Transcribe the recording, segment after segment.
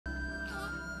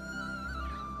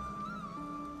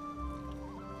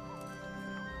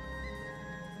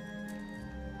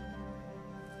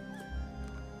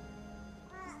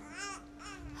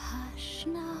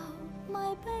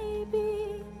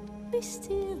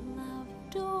still love,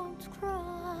 don't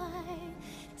cry.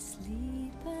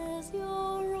 Sleep as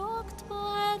you're rocked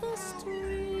by the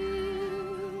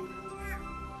stream.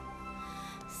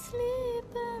 Sleep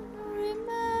and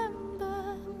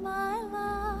remember my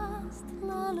last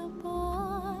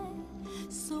lullaby.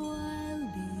 So I'll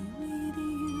be with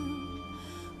you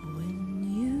when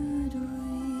you dream.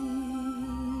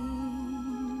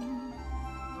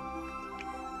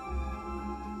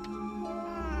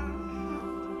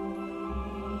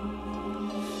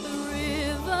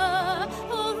 River,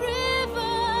 oh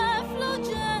river, flow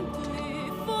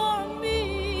gently for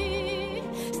me.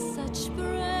 Such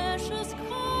precious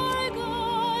cargo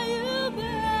you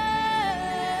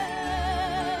bear.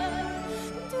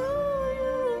 Do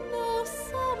you know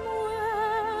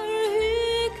somewhere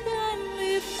he can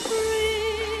live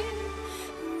free?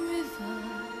 River,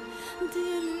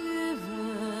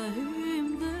 deliver him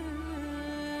there.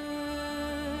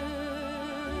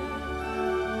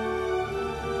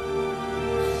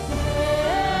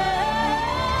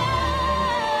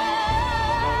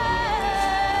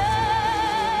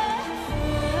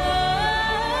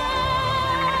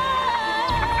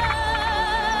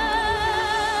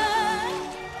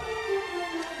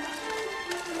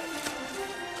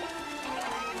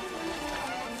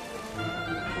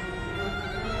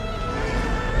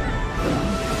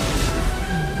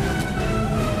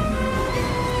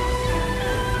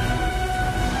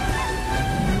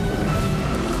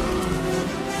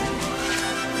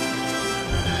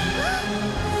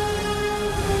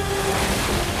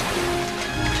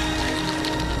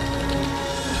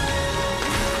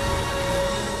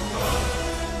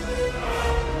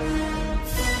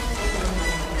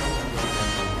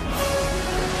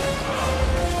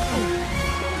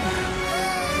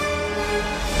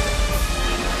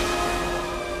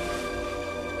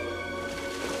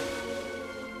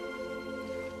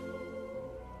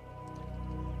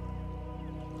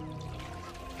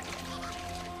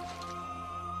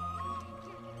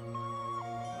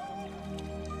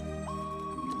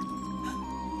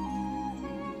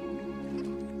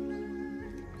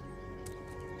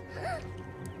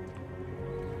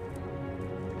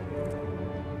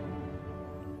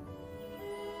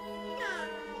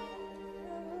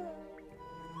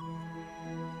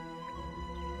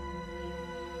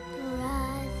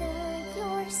 Brother,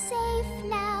 you're safe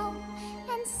now,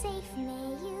 and safe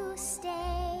may you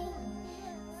stay.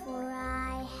 For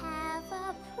I have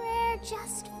a prayer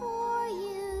just for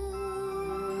you.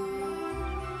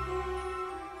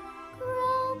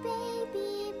 Grow,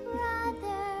 baby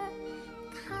brother,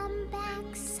 come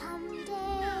back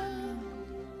someday.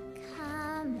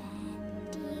 Come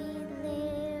and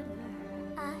deliver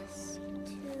us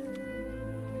too.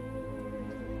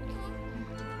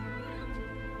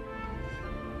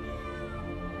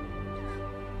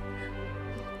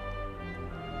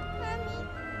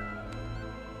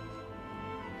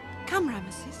 Come,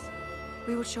 Rameses.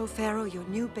 We will show Pharaoh your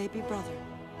new baby brother.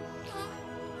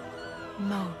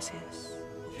 Moses.